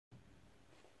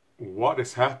what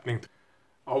is happening?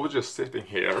 I was just sitting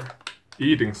here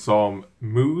eating some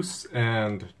moose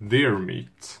and deer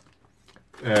meat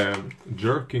and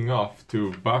jerking off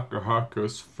to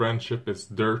Bakuhaku's Friendship is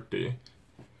Dirty.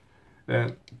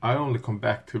 And I only come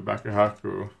back to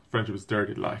Bakuhaku Friendship is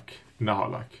Dirty like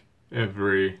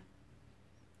every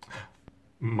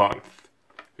month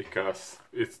because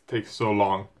it takes so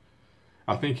long.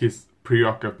 I think he's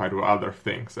preoccupied with other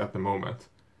things at the moment.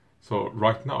 So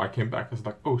right now I came back and was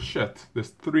like, oh shit, there's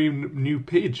 3 new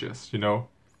pages, you know,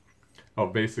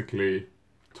 of basically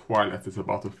Twilight is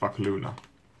about to fuck Luna.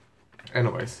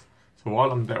 Anyways, so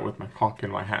while I'm there with my cock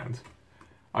in my hand,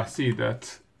 I see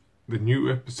that the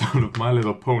new episode of My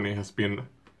Little Pony has been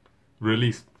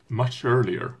released much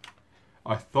earlier.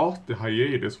 I thought the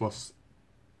hiatus was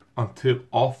until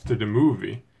after the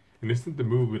movie, and isn't the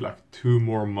movie like 2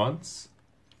 more months?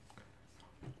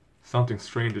 Something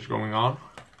strange is going on.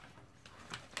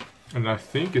 And I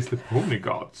think it's the Pony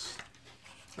Gods,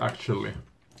 actually.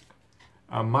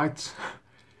 I might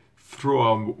throw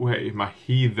away my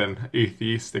heathen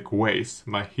atheistic ways,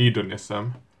 my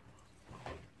hedonism.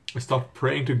 I start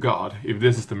praying to God if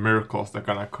this is the miracles that are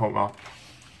gonna come up.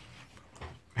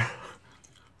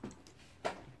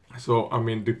 So, I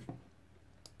mean,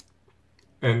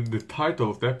 the title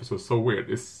of the episode is so weird.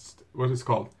 It's, what is it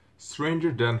called?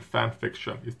 Stranger Than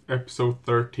Fanfiction. It's episode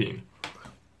 13.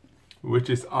 Which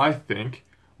is, I think,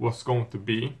 was going to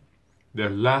be their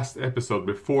last episode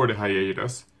before the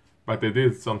hiatus. But they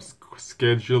did some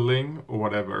scheduling or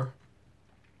whatever.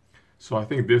 So I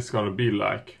think this is going to be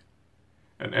like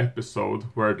an episode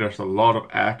where there's a lot of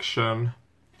action.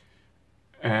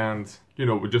 And, you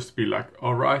know, we'll just be like,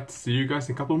 alright, see you guys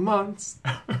in a couple of months.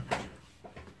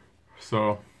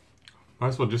 So, might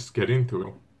as well just get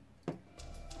into it.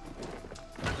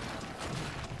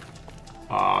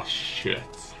 Ah, shit.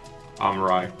 I'm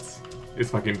right. It's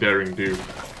fucking Daring Do.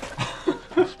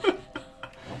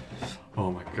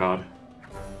 Oh my god.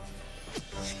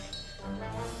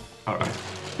 Alright.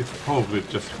 It's probably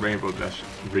just Rainbow Dash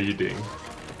reading.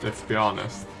 Let's be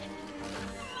honest.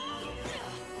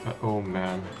 But, oh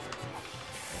man.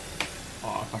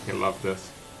 Oh, I fucking love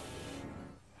this.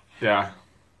 Yeah,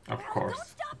 of course. Don't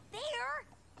stop there!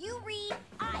 You read,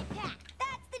 I pack.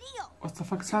 That's the deal! What the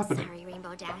fuck is happening? Sorry,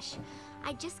 Rainbow Dash.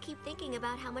 I just keep thinking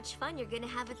about how much fun you're gonna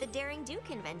have at the Daring Do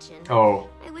convention. Oh.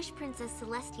 I wish Princess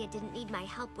Celestia didn't need my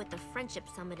help with the Friendship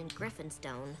Summit in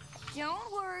Griffinstone.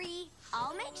 Don't worry.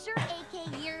 I'll make sure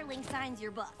AK Yearling signs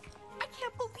your book. I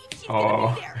can't believe she's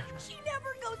gonna be there. She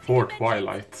never goes to Poor conventions.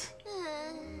 Twilight.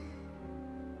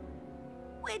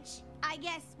 Which, I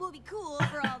guess, will be cool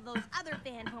for all those other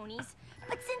fan ponies.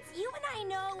 But since you and I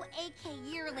know AK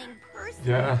Yearling personally,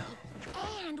 Yeah.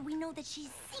 and we know that she's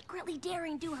secretly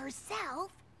Daring Do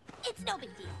herself, it's no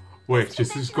big deal. Wait, This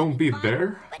she's just convention gonna will be fun,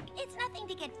 there? But it's nothing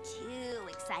to get too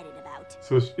excited about.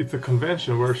 So it's a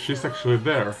convention where she's actually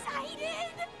there. Excited?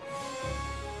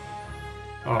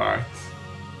 Alright.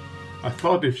 I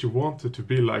thought if she wanted to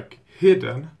be like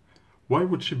hidden, why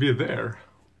would she be there?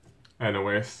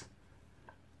 Anyways.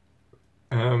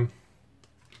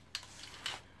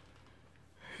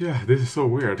 Yeah, this is so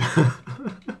weird.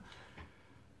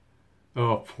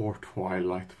 Oh, poor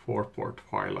Twilight. Poor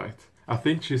Twilight. I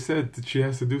think she said that she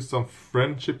has to do some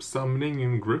friendship summoning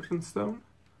in Griffinstone.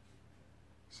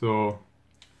 So,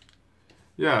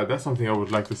 yeah, that's something I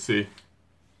would like to see.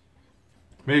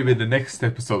 Maybe the next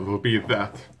episode will be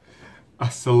that. A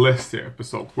Celestia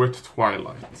episode with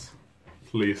Twilight.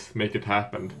 Please, make it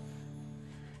happen.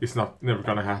 It's never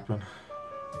gonna happen.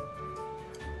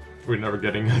 We're never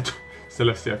getting a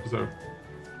Celestia episode.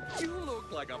 You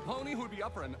look like a pony who'd be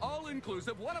up for an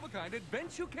all-inclusive, one-of-a-kind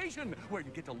adventucation where you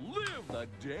get to live the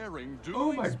Daring Do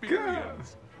Oh my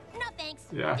experience. No thanks.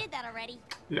 Yeah. Did that already.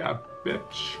 Yeah,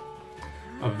 bitch.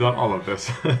 I've done all of this.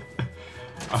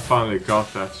 I finally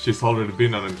got that. She's already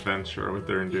been on an adventure with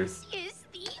Daring Do. This is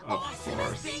the Of awesomest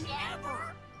course. thing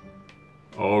ever.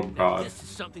 Oh god. This is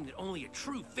something that only a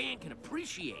true fan can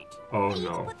appreciate. Oh Each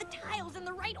no. put the tiles in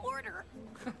the right order.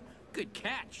 Good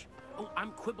catch. Oh,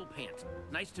 I'm Quibblepants.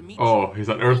 Nice to meet Oh, you. he's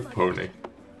an earth pony.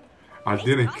 I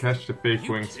didn't catch the fake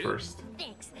You wings too? first.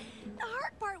 Thanks. The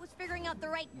hard part was figuring out the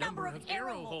right number of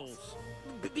arrow holes.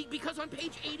 Because on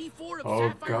page 84 of Oh,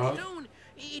 Sapphire God. Stone,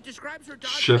 it describes her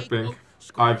dog Shipping. make,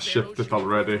 square I've of shipped arrows it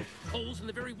already. with holes in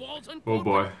the very walls, Oh unquote.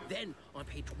 boy. Then on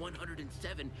page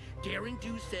 107, Daring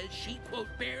Do says she, quote,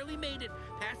 barely made it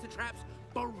past the trap's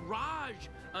barrage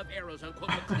of arrows, unquote.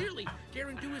 But clearly,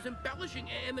 Daring Do is embellishing,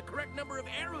 and the correct number of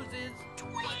arrows is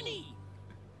 20.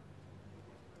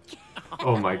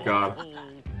 Oh my god.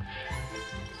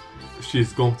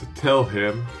 She's going to tell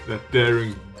him that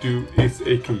Daring Do is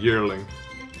AK Yearling.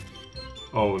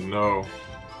 Oh no.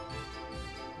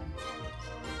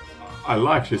 I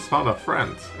like she's found a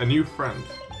friend, a new friend.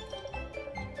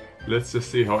 Let's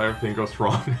just see how everything goes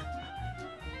wrong.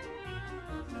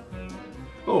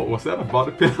 Oh, was that a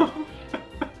body pillow?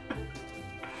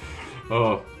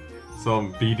 Oh,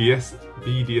 some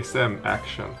BDSM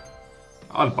action.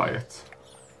 I'll buy it.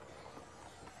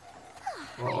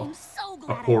 Oh, I'm so a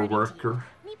glad poor I read it to you. worker.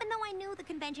 Even though I knew the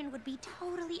convention would be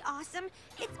totally awesome,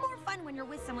 it's more fun when you're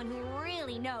with someone who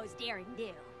really knows daring do.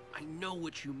 I know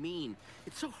what you mean.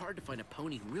 It's so hard to find a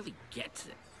pony who really gets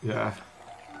it. Yeah,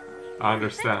 I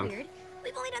understand. That's weird.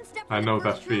 We've only done stuff I from know the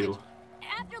that first trilogy. feel.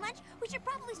 After lunch, we should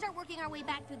probably start working our way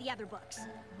back through the other books.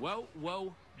 Whoa,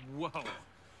 whoa, whoa.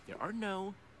 There are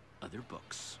no other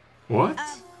books. What?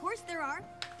 Of course there are.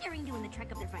 Daring doing the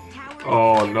trek up their front tower.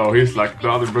 Oh no, he's like the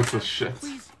other books of shit.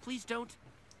 Please don't.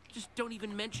 Just don't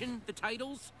even mention the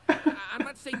titles. I'm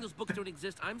not saying those books don't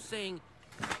exist. I'm saying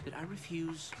that I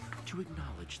refuse to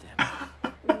acknowledge them.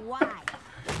 Why?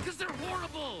 Because they're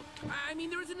horrible! I mean,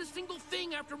 there isn't a single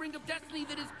thing after Ring of Destiny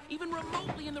that is even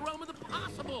remotely in the realm of the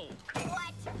possible.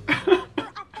 What? For a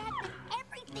fact that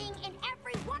everything in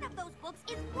every one of those books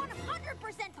is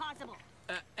 100% possible.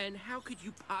 And how could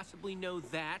you possibly know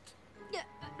that?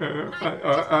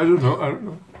 I don't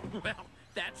know. Well,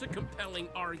 that's a compelling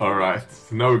argument. Alright,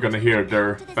 so now we're gonna hear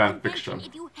their To this fan convention fiction.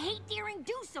 If you hate daring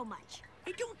do so much.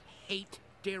 I don't hate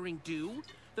Daring Do.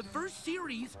 The first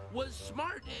series was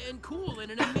smart and cool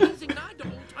and an amazing nod to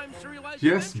old-time serialized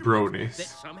Yes, adventure books bronies. that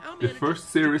somehow The managed first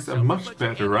to series be are much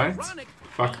self-reflective better, and right? ironic,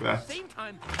 Fuck while that. At the same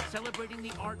time, celebrating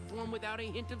the art form without a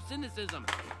hint of cynicism.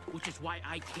 Which is why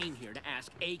I came here to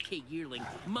ask A.K. Yearling,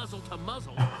 muzzle to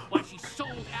muzzle, why she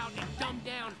sold out and dumbed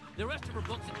down the rest of her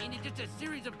books into just a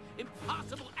series of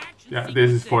impossible action Yeah,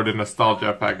 this is for the sequences.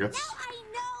 nostalgia packets. Now I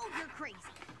know you're crazy.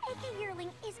 A.K. Yearling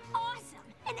is awesome.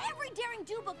 And every daring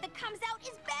do book that comes out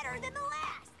is better than the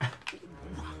last.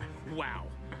 Wow.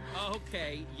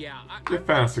 Okay, yeah. The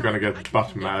fans are gonna get I could butt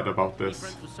never mad about be this.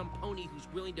 friends with some pony who's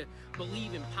willing to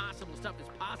believe impossible stuff is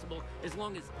possible as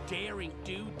long as Daring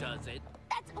Do does it.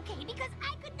 That's okay, because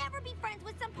I could never be friends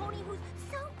with some pony who's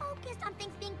so focused on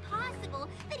things being possible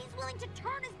that he's willing to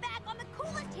turn his back on the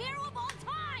coolest hero of all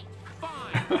time.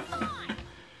 Fine. Fine.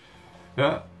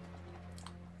 Yeah,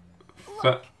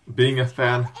 Look, being a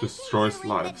fan A.K. destroys Yearling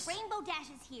lives. that Rainbow Dash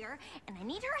is here, and I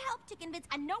need her help to convince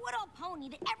a know-it-all pony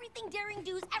that everything Daring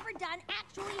Do's ever done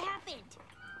actually happened.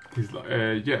 He's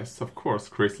like, yes, of course,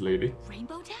 crazy lady.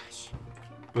 Rainbow Dash?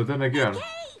 But then again,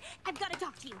 Hey! I've got to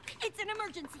talk to you. It's an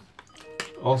emergency.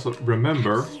 also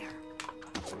remember, Here.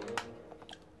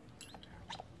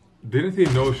 didn't he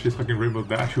know she's fucking Rainbow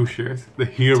Dash who she is? The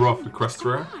hero of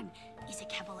Equestria? Come on. Is it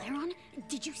Caballeron?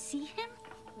 Did you see him?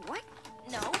 What?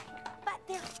 No. But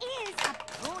there is a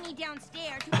pony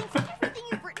downstairs who thinks everything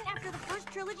you've written after the first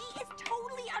trilogy is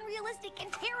totally unrealistic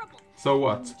and terrible. So I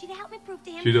what? need you to help me prove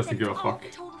to him She doesn't that give a it's all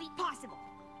fuck. totally possible.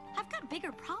 I've got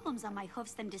bigger problems on my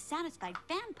hoofs than dissatisfied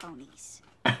fan ponies.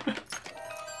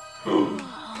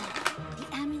 The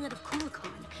amulet of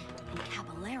Kulikon, and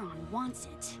Caballeron wants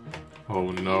it.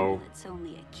 Oh no. It's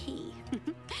only a key. The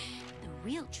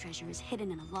real treasure is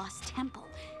hidden in a lost temple.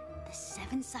 The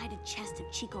seven-sided chest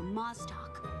of Chico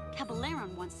Mazdoc.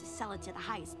 Caballeron wants to sell it to the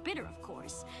highest bidder, of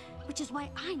course, which is why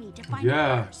I need to find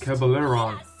Yeah, it first.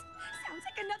 Caballeron. Yes. Sounds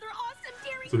like another awesome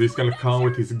daring So he's gonna do come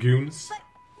with adventure. his goons, But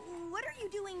what are you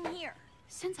doing here?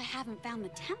 Since I haven't found the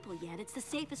temple yet, it's the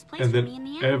safest place and for me in then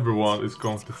the animals. everyone is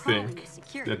going It's to crawling think with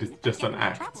security, that and it's if I just get an into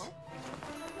act. trouble,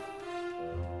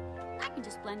 I can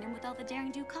just blend in with all the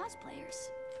Daring Do cosplayers.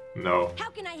 No. How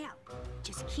can I help?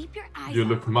 Just keep your eyes You out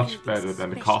look for much anything better than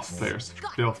the suspicious.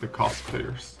 cosplayers. Filthy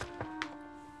cosplayers.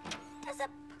 Does a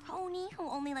pony who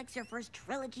only likes your first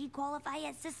trilogy qualify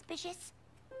as suspicious?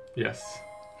 Yes.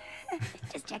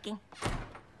 Just checking.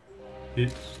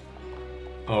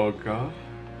 Oh god.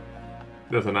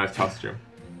 That's a nice costume.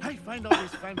 I find all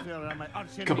this fanfare around my arch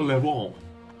enemy Caballeron.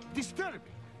 disturbing.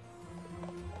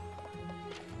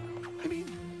 I mean,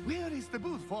 where is the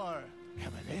booth for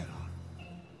Caballero?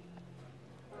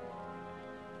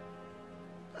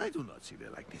 I do not see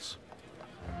their likeness.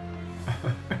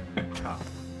 Come,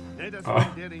 let us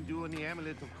find Daring Do in the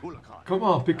amulet of Kulikon. Come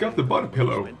on, pick up the body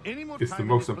pillow. Spend any more It's the time in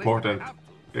most this place important, than I have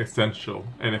to. essential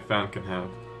any fan can have.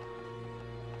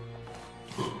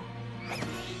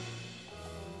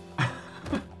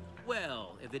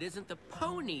 Well, if it isn't the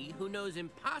pony who knows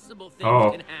impossible things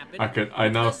Oh, can happen. I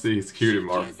now because see his cutie she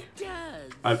mark. just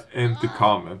does. I'll end the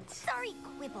comment. Sorry,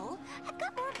 Quibble. I've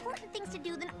got more important things to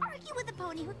do than argue with a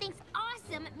pony who thinks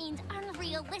awesome means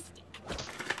unrealistic.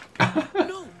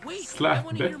 No, wait. Slap, I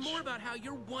want to hear bitch. more about how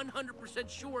you're 100%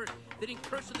 sure that in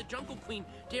Curse of the Jungle Queen,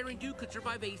 Daring Do could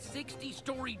survive a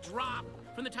 60-story drop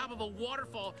from the top of a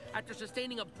waterfall after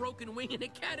sustaining a broken wing in a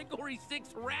Category 6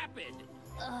 rapid.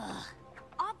 Ugh.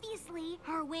 Obviously,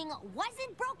 her wing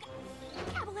wasn't broken.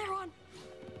 Caballero.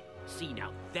 See,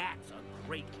 now that's a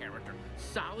great character.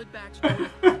 Solid backstory,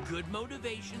 good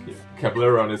motivations.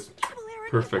 Caballero is Caballero,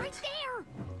 perfect. right there.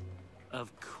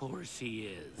 Of course he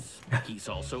is. He's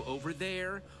also over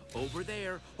there, oh, over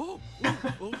there,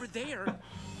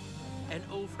 and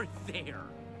over there.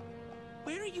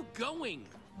 Where are you going?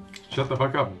 Shut the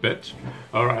fuck up, bitch.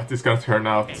 Alright, it's gonna turn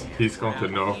out he's going to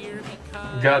know.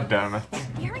 God damn it.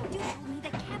 Daring Do told me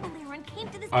that Caballero came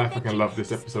to this I convention fucking love this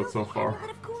to episode steal so the far.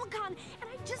 amulet of Kukulkan, and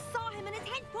I just saw him and his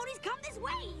hench ponies come this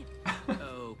way.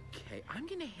 Okay, I'm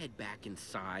gonna head back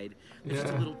inside. There's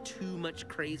just a Yeah. little too much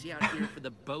crazy out here for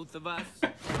the both of us.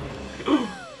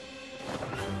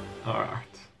 Alright.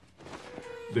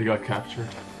 They got captured.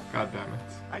 God damn it.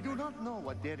 I do not know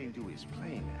what Daring Do is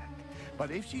playing at,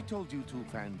 but if she told you two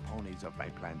fan ponies of my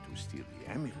plan to steal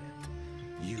the amulet,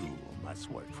 you must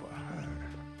work for her.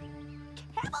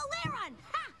 Caballero!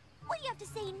 Ha! What do you have to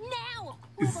say now,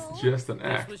 It's Quibble? just an This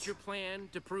act. was your plan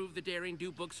to prove the Daring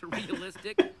Do books are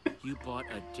realistic? You bought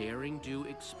a Daring Do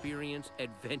experience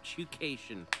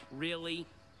adventucation. Really?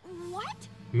 What?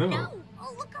 No. No!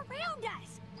 Oh, look around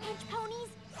us! Hench ponies,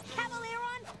 Caballero,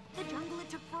 the jungle it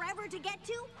took forever to get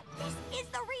to. This is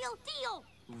the real deal!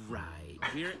 Right.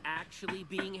 We're actually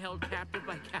being held captive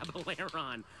by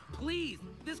Caballero. Please,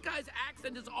 this guy's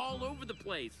accent is all over the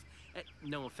place.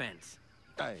 No offense.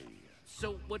 Aye.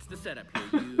 So what's the setup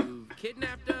here? You've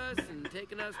kidnapped us and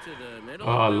taken us to the middle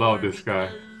Oh, I of love nowhere this guy.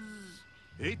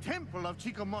 A temple of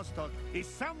Chico Mostok is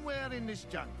somewhere in this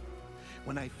jungle.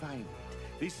 When I find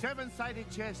it, the seven-sided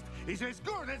chest is as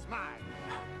good as mine.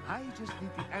 I just need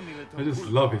the amulet. I just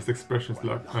love his expressions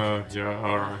like, yeah,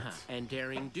 alright. And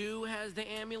Daring Do has the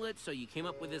amulet, so you came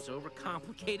up with this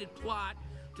overcomplicated plot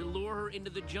to lure her into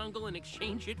the jungle and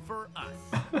exchange it for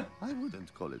us. I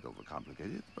wouldn't call it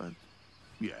overcomplicated, but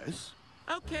yes.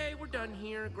 Okay, we're done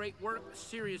here. Great work.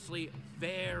 Seriously,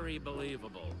 very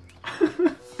believable.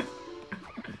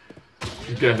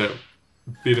 Get him.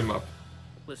 Beat him up.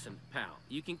 Listen, pal,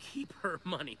 you can keep her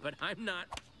money, but I'm not...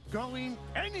 Going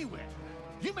anywhere.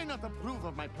 You may not approve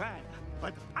of my plan,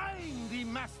 but I'm the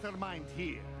mastermind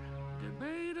here.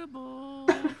 Debatable.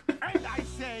 And I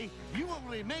say you will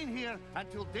remain here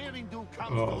until Daring Do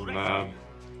comes Oh, to rescue man. you.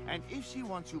 And if she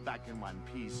wants you back in one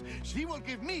piece, she will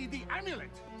give me the amulet.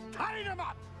 Tie them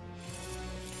up.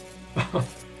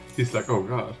 He's like, oh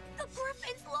god. The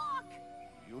Griffin's lock!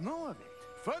 You know of it.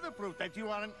 Further proof that you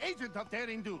are an agent of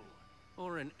Daring Do.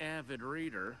 Or an avid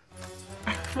reader.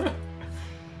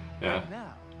 Yeah.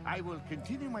 Now, I will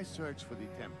continue my search for the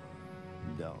temple.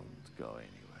 Don't go anywhere.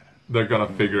 They're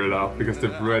gonna figure it out because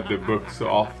they've read the book so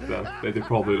often that they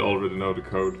probably already know the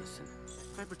code. Listen,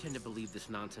 if I pretend to believe this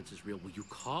nonsense is real, will you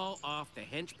call off the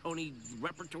hench pony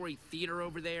repertory theater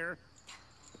over there?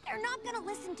 They're not gonna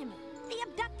listen to me. They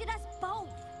abducted us both.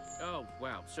 Oh,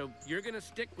 wow. So you're gonna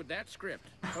stick with that script.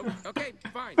 Oh, okay,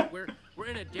 fine. We're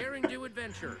in a Daring Do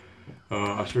adventure.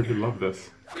 I sure do love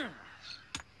this.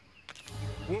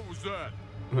 What was that?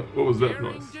 What was that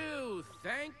Daring noise? Do,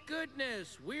 thank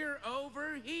goodness, we're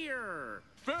over here.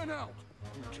 Fan out!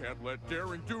 We can't let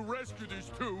Daring Do rescue these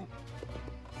two.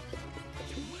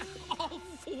 All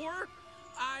four?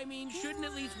 I mean, shouldn't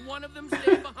at least one of them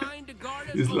stay behind to guard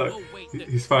us? He's Oh, like, oh, wait,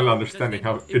 he's finally understanding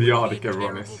how it would be a idiotic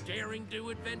everyone terrible is. Daring Do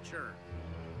adventure.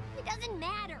 It doesn't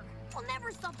matter. We'll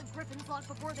never stop the Griffin's lock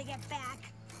before they get back.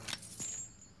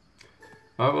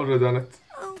 I've already done it.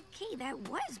 Okay, that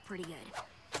was pretty good.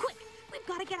 Quick, we've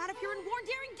got to get out of here and warn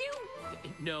Daring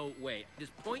Do. No, wait.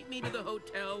 Just point me to the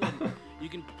hotel and you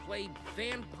can play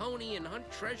fan pony and hunt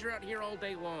treasure out here all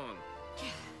day long.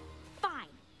 Fine.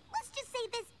 Let's just say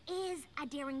this is a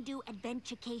Daring Do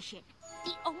adventurecation.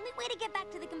 The only way to get back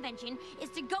to the convention is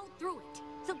to go through it.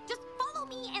 So just follow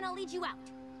me and I'll lead you out.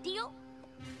 Deal?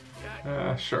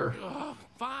 Sure. Oh,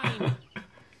 fine.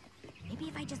 Maybe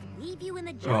if I just leave you in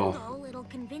the jungle, it'll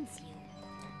convince you.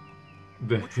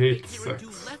 The Which would hate make Daring Do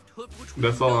sex. left hook, which we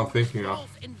That's all know I'm thinking is of. false,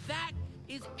 and that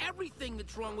is everything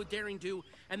that's wrong with Daring Do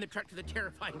and the trek to the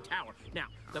terrifying tower. Now,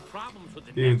 the problems with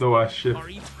the Even next though I one shift are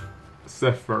even...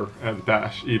 Zephyr and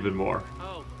Dash even more.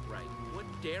 Oh, right. What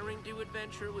Daring Do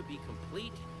adventure would be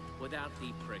complete without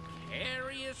the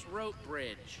precarious rope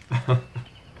bridge?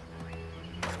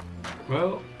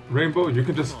 Well, Rainbow, you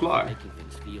can just Oh, fly. making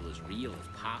things feel as real as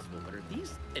possible, but are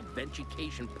these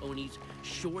adventurecation ponies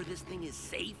sure this thing is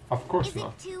safe? Of course Is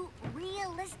not. it too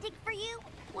realistic for you?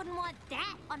 Wouldn't want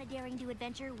that on a daring do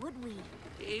adventure, would we?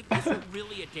 If this were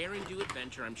really a daring do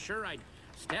adventure, I'm sure I'd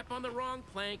step on the wrong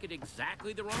plank at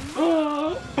exactly the wrong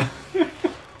moment.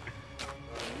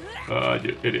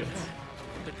 You idiot.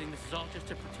 Good thing this is all just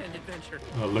a pretend adventure.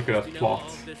 Oh, look at that You know, plot. all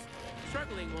of this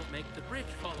struggling won't make the bridge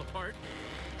fall apart.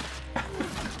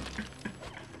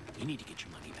 You need to get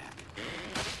your money back.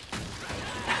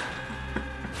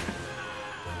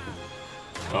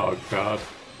 Oh god,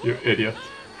 you idiot.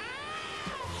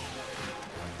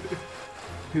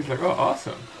 He's like, oh,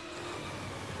 awesome.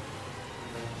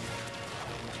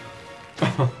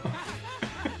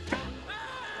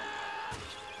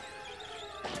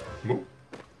 Move.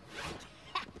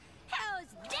 How's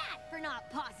that for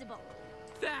not possible?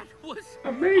 That was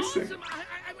Amazing. awesome.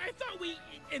 I thought we,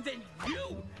 and then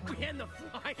we had the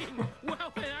flying.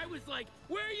 Well, and I was like,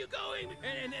 where are you going?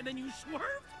 And then you swerved,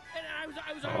 and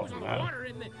I was on the man. water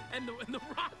and the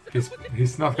rocks.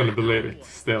 He's not gonna believe it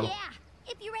still. Yeah,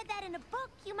 if you read that in a book,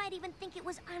 you might even think it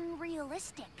was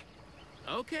unrealistic.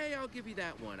 Okay, I'll give you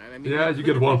that one. I mean, Yeah, we you could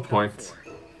get have 1 been done point.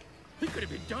 for. We could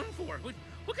have been done for.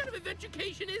 What kind of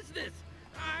adventucation is this?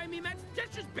 I mean,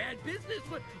 that's just bad business.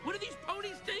 What are these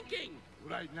ponies thinking?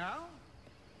 Right now,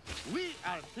 we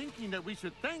are thinking that we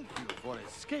should thank you for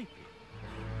escaping.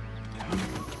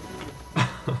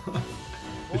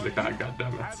 He's like, ah,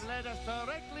 goddammit. Have led us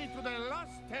directly to the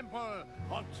lost temple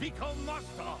of Chico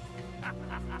Mosto.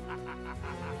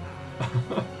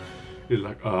 He's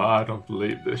like, oh, I don't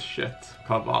believe this shit.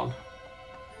 Come on.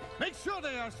 Make sure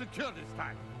they are secure this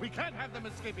time. We can't have them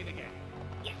escaping again.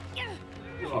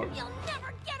 Oh, You'll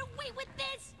never get away with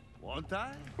this! Won't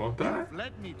I? won't You I? have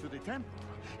led me to the temple,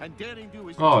 and daring do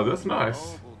is Oh, that's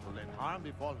nice. to let harm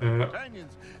befall her Uh,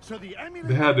 companions. So the amulet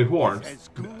They had the is horns. as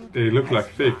good They look as like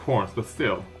fake found. horns, but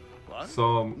still. What?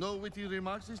 So, No witty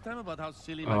remarks this time about how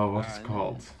silly my what's it plan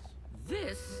called? is?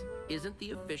 This isn't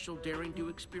the official Daring Do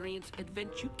Experience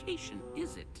Adventucation,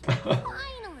 is it?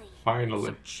 Finally! Finally.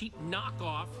 Some cheap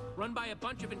knockoff run by a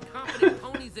bunch of incompetent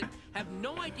ponies that have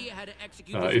no idea how to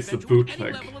execute this It's a adventure with any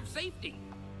bootleg. level of safety.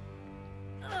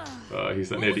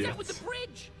 He's an What was idiot. that with the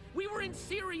bridge? We were in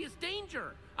serious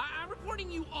danger. I'm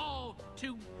reporting you all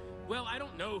to... Well, I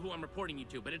don't know who I'm reporting you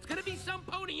to, but it's gonna be some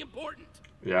pony important.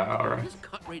 Yeah, alright. This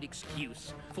cut-rate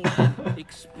excuse for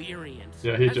experience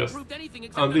Yeah, he hasn't just- proved anything I'm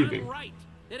except that leaving. I'm right.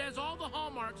 It has all the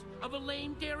hallmarks of a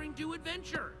lame Daring Do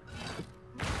adventure.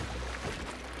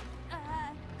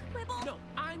 Quibble? No,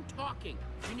 I'm talking.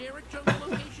 Generic jungle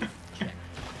locations? Check.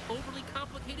 Overly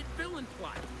complicated villain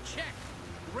plot? Check.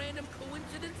 Random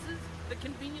coincidences that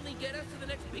conveniently get us to the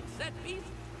next big set piece?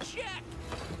 Check.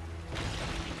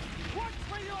 Watch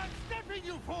where you are stepping,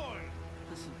 you fool!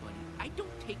 Listen, buddy, I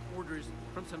don't take orders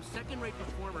from some second-rate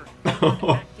performer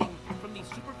acting from the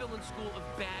supervillain school of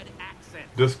bad accent.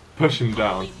 Just push him The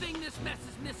down. only thing this mess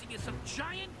is missing is some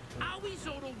giant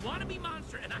Owie-Zodal wannabe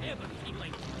monster, and I have a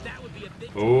feeling that would be a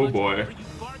bit too Oh, much boy. for you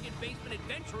bargain basement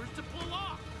adventurers to pull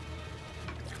off.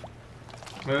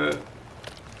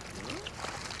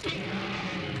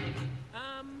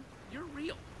 You're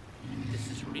real. This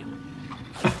is real.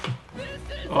 This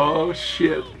is Oh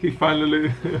shit, he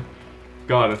finally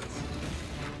got it.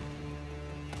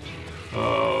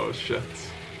 Oh shit.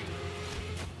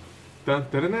 Dun,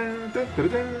 dun, dun, dun, dun, dun,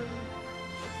 dun.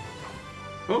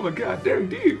 Oh my god, Daring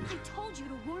Do! I told you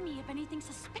to warn me if anything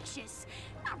suspicious.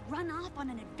 Not run off on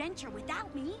an adventure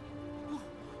without me.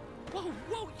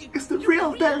 whoa, It's the you're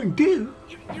real Daring Do!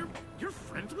 You're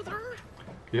friends with her?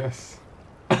 Yes.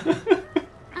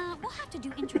 We'll have to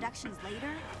do introductions later.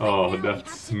 Oh, Right now, we that have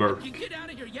to- smirk. You get out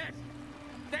of here, yes.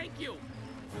 Thank you.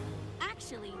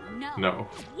 Actually, no. No.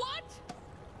 What?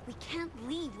 We can't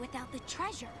leave without the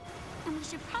treasure. And we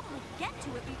should probably get to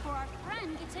it before our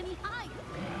friend gets any higher.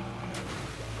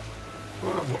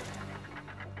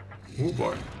 Oh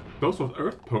boy. Those were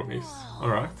Earth ponies.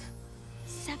 Alright.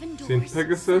 7 doors, Seen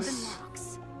Pegasus? 7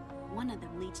 locks. One of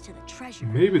them leads to the treasure.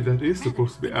 Maybe that is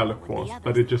supposed to be Alicorns,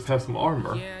 but it just has some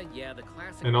armor. Yeah, the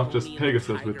classic. And not just pony Pegasus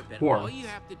and the with tiger bit. horns. All you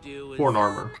have to do is... Horn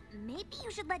armor. Maybe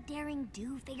you should let Daring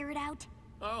Do figure it out.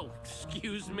 Oh,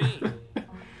 excuse me.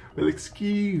 Well,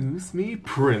 excuse me,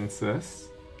 princess.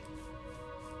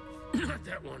 Not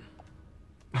that one.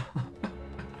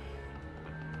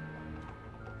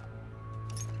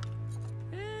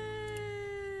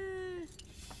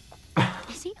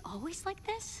 Is he always like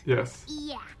this? Yes.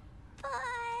 Yeah, but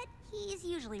he's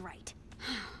usually right.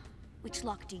 Which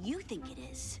lock do you think it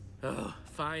is? Oh,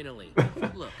 finally.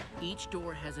 Look, each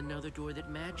door has another door that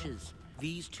matches.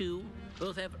 These two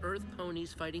both have earth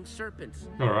ponies fighting serpents.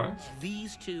 Alright.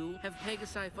 These two have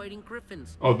Pegasi fighting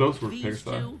griffins. Oh, those were These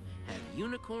Pegasi. two have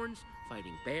unicorns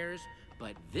fighting bears,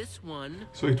 but this one...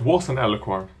 So it was an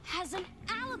alicorn. Has an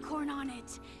alicorn on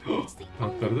it. It's the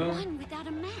only one without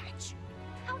a match.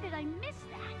 How did I miss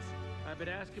that? I've been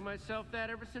asking myself that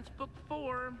ever since book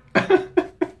 4.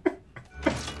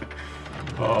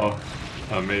 Oh,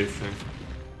 amazing.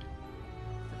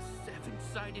 The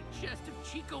 7-sided chest of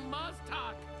Chico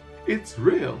Maztak. It's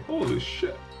real. Holy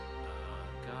shit.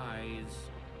 Guys.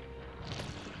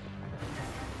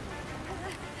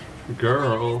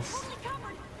 Girls. Totally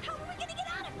covered. How are we gonna get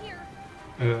out of here?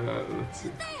 Let's see.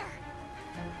 There.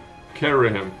 Carry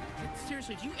him.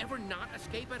 Seriously, do you ever not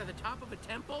escape out of the top of a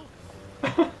temple?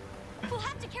 We'll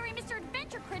have to carry Mr.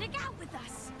 Adventure Critic out with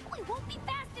us. We won't be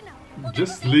fast enough. We'll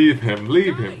Just never leave him.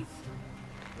 Leave him. Guys,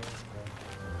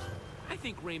 I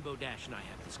think Rainbow Dash and I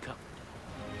have this covered.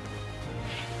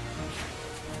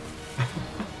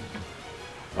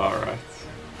 Alright.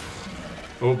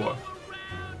 Oh boy. Go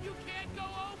around! You can't go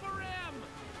over him!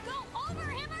 Go over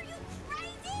him? Are you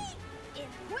crazy? If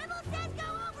Quibble says go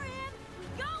over him,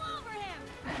 go over him.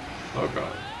 Oh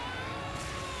god.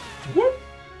 Whoop!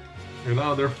 And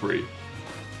now they're free.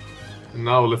 And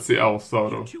now let's see Al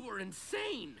Soto. You two are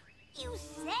insane! You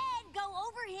said go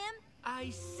over him. I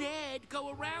said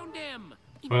go around him!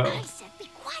 Well. I said be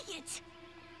quiet.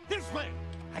 This way!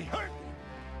 I heard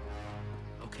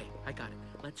you! Okay, I got it.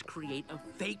 Let's create a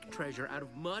fake treasure out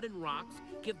of mud and rocks,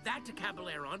 give that to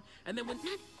Caballero, and then when...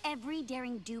 Not every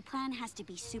daring do plan has to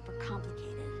be super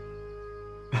complicated.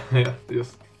 Yeah,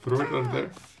 just throw it out there.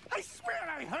 I swear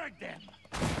I heard them!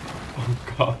 Oh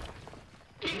god.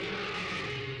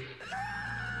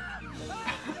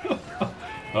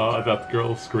 That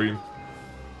girl scream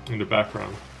in the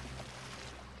background.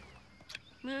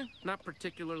 Not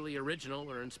particularly original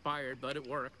or inspired, but it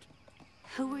worked.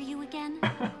 Who were you again?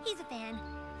 He's a fan.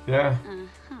 Yeah.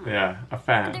 Yeah, a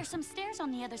fan. There's some stairs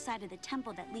on the other side of the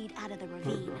temple that lead out of the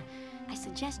ravine. I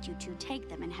suggest you two take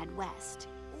them and head west.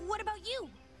 What about you?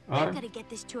 I've got to get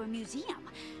this to a museum.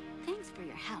 Thanks for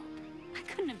your help. I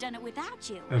couldn't have done it without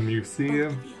you. A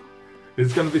museum. Both of you.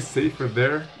 It's gonna be safer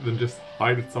there than just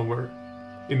hide it somewhere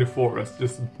in the forest.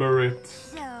 Just bury it.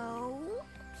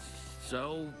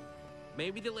 So,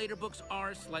 maybe the later books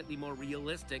are slightly more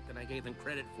realistic than I gave them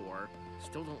credit for.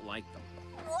 Still don't like them.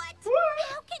 What?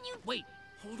 How can you? Wait,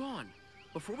 hold on.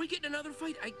 Before we get in another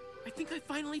fight, I think I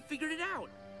finally figured it out.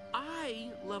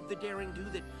 I love the daring do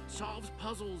that solves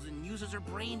puzzles and uses her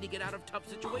brain to get out of tough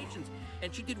situations.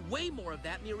 And she did way more of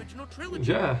that in the original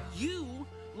trilogy. Yeah. You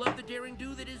love the daring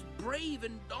do that is brave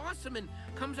and awesome and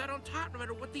comes out on top no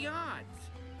matter what the odds.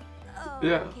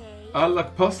 Yeah. I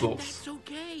like puzzles. That's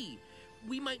okay.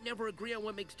 We might never agree on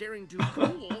what makes daring do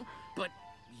cool, but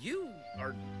you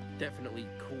are definitely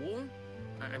cool.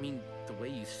 I mean, the way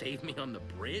you saved me on the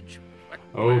bridge.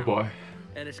 Oh Wow. boy.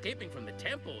 And escaping from the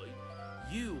temple.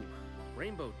 You,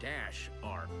 Rainbow Dash,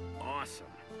 are awesome.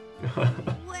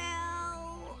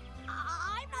 Well,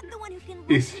 I'm not the one who can.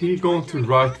 Is he going to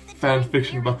write fan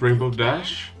fiction about Rainbow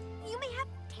Dash? You may have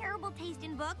terrible taste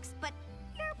in books, but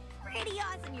you're pretty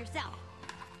awesome yourself.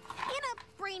 In a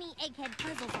brainy egghead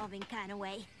puzzle-solving kind of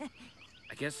way.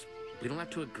 I guess we don't have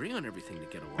to agree on everything to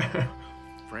get along.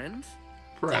 Friends?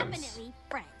 Friends. Definitely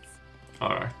friends.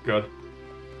 Alright, good.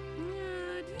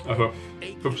 A hoof.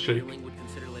 Egg Hoof shake. feeling would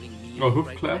consider letting me Oh, hoof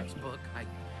write clap? the next book. I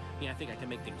think I can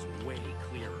make things way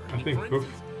clearer. I think for hoof.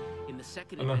 instance, in the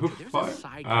second And a adventure, hoof there's a fight?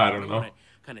 side I quest. don't know.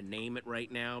 Kind of name it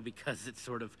right now because it's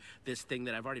sort of this thing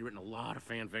that I've already written a lot of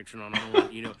fan fiction on. I don't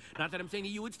want, not that I'm saying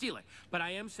that you would steal it, but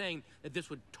I am saying that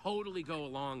this would totally go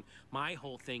along my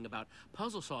whole thing about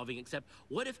puzzle solving. Except,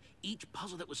 what if each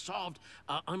puzzle that was solved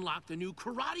unlocked a new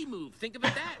karate move? Think of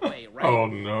it that way, right? Oh,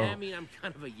 no. I mean, I'm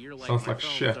kind of a year like Sounds my like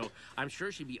phone, shit. so I'm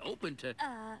sure she'd be open to.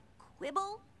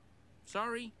 Quibble?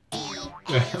 Sorry.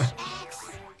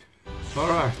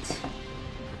 Alright.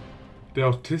 The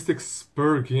autistic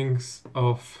spurgings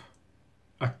of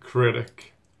a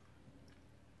critic.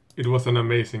 It was an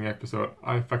amazing episode.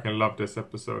 I fucking love this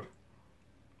episode.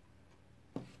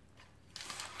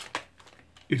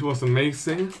 It was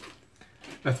amazing.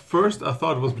 At first I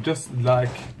thought it was just like,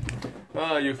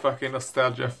 you fucking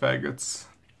nostalgia faggots.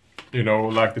 You know,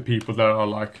 like the people that are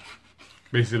like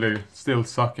basically still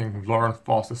sucking Lauren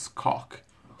Foss's cock.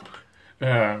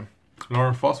 Lauren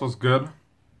Foss was good.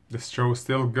 This show is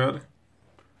still good.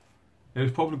 And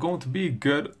it's probably going to be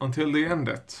good until they end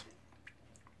it.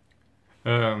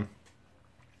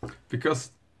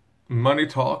 Because money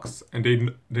talks, and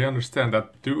they understand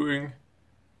that doing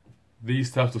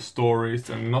these types of stories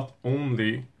and not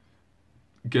only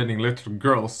getting little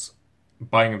girls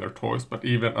buying their toys, but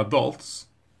even adults,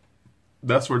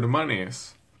 that's where the money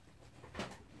is.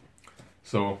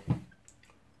 So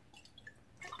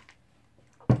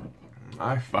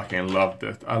I fucking loved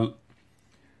it.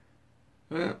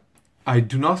 I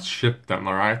do not ship them,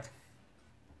 alright?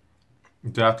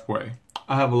 That way.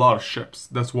 I have a lot of ships.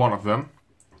 That's one of them.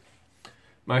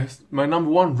 My number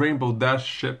one Rainbow Dash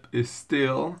ship is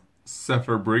still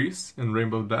Zephyr Breeze in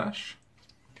Rainbow Dash.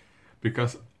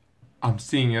 Because I'm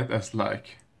seeing it as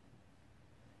like...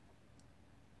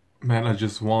 Man, I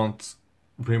just want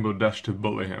Rainbow Dash to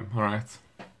bully him, alright?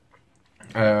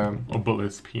 Or bully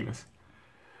his penis.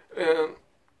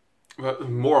 But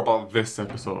more about this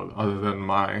episode, other than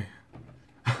my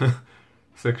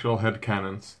sexual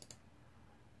headcanons.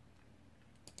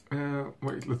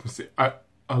 Wait, let me see. I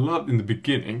loved in the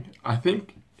beginning. I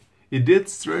think it did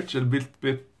stretch a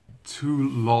bit too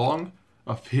long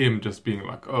of him just being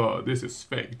like, oh, this is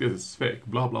fake,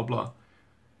 blah blah blah.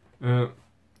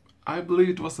 I believe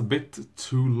it was a bit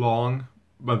too long,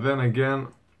 but then again,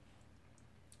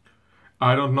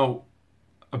 I don't know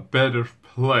a better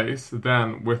place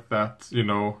than with that, you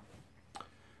know,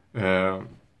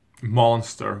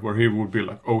 monster where he would be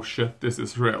like, oh shit, this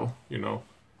is real, you know.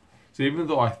 So even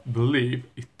though I believe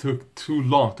it took too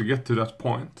long to get to that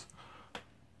point,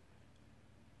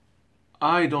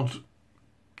 I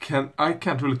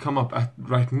can't really come up at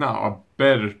right now a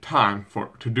better time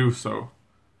to do so.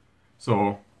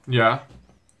 So yeah,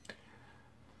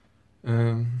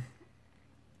 I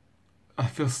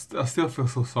still feel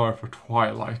so sorry for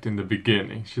Twilight in the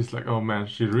beginning. She's like, oh man,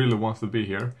 she really wants to be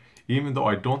here, even though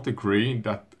I don't agree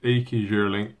that A.K.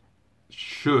 Yearling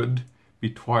should be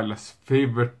Twilight's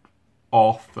favorite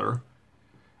author.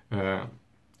 I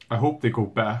hope they go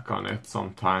back on it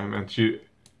sometime and she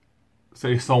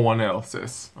say someone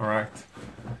else's, alright?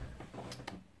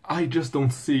 I just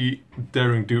don't see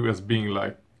Daring Do as being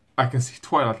like... I can see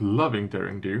Twilight loving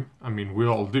Daring Do. I mean, we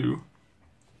all do.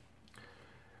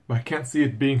 But I can't see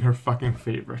it being her fucking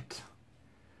favorite.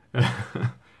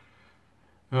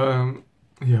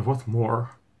 Yeah, what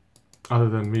more? Other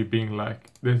than me being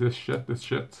like, this is shit, this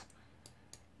shit.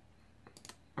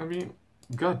 I mean,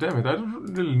 god damn it, I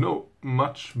don't really know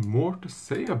much more to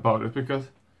say about it, because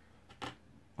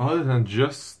other than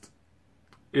just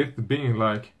it being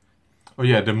like, oh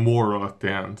yeah, the moral at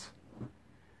the end.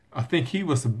 I think he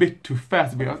was a bit too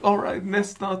fast to be like, alright,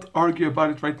 let's not argue about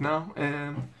it right now,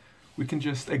 and we can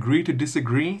just agree to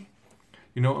disagree,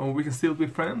 you know, and we can still be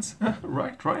friends.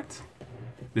 Right.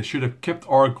 They should have kept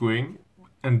arguing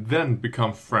and then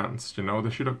become friends, you know. They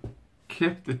should have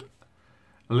kept it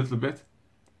a little bit,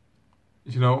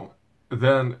 you know.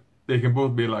 Then they can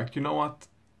both be like, you know what,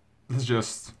 let's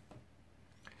just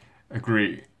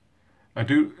agree. I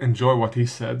do enjoy what he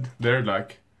said there,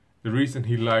 like, the reason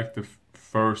he liked the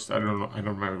first, I don't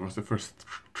remember, it was the first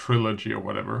trilogy or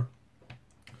whatever,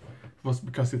 was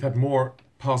because it had more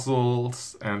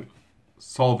puzzles and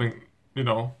solving, you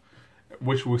know,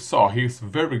 which we saw. He's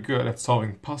very good at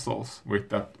solving puzzles with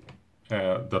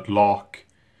that lock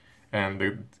and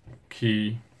the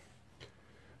key.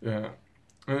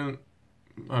 And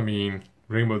I mean,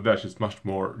 Rainbow Dash is much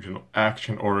more, you know,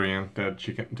 action oriented.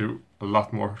 She can do a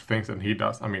lot more things than he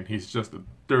does. I mean, he's just a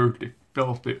dirty,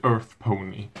 filthy earth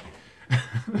pony.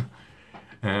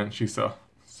 And she's we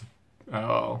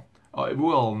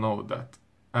all know that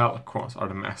Alicorns are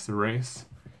the master race.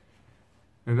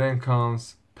 And then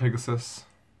comes Pegasus.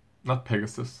 Not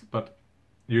Pegasus, but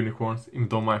unicorns, even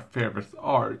though my favorites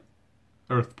are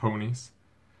earth ponies.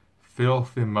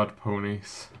 Filthy mud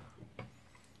ponies.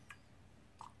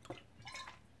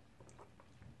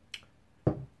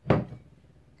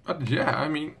 But yeah, I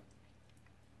mean,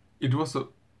 it was a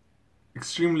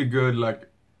extremely good, like,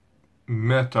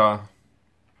 meta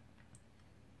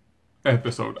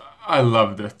episode. I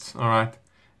loved it, alright?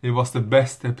 It was the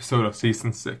best episode of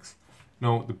season 6.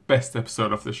 No, the best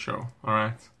episode of the show,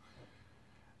 alright?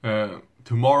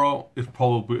 Tomorrow it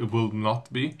probably will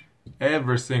not be.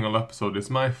 Every single episode is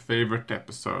my favorite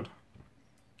episode.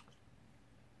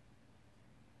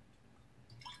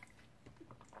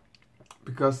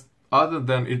 Because other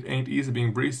than It Ain't Easy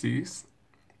Being Breezy's,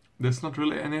 there's not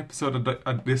really any episode that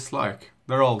I dislike.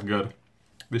 They're all good.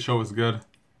 The show is good.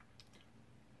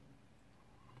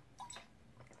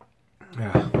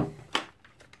 Yeah.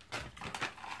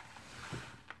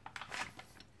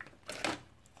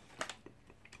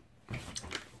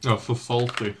 Oh, so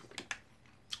salty.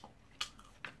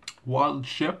 Wild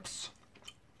Ships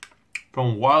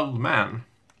from Wild Man.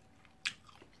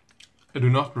 I do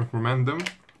not recommend them.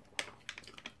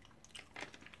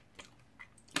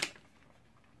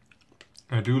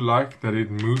 I do like that it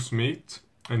moose meat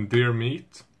and deer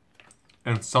meat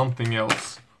and something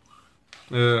else.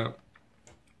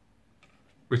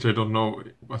 Which I don't know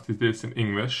what it is in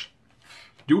English.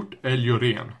 Hjort, älg och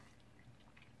ren.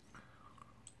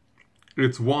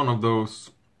 it's one of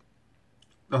those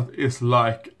that is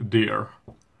like deer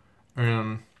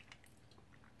and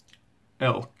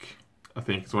elk, I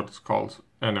think is what it's called.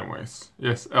 Anyways,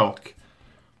 yes, elk.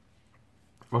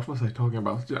 What was I talking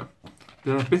about? Yeah,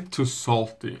 they're a bit too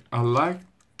salty. I like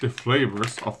the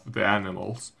flavors of the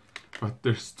animals, but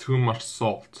there's too much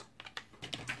salt.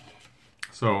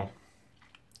 So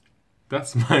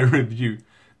that's my review.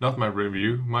 Not my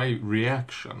review, my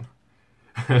reaction.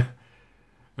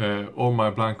 Or my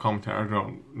blank commentary, I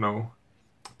don't know.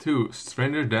 To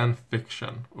Stranger Than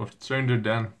Fiction, or Stranger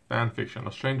Than Fan Fiction,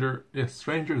 or Stranger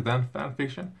Than Fan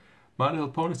Fiction. My Little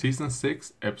Pony Season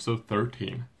 6, Episode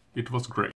 13. It was great.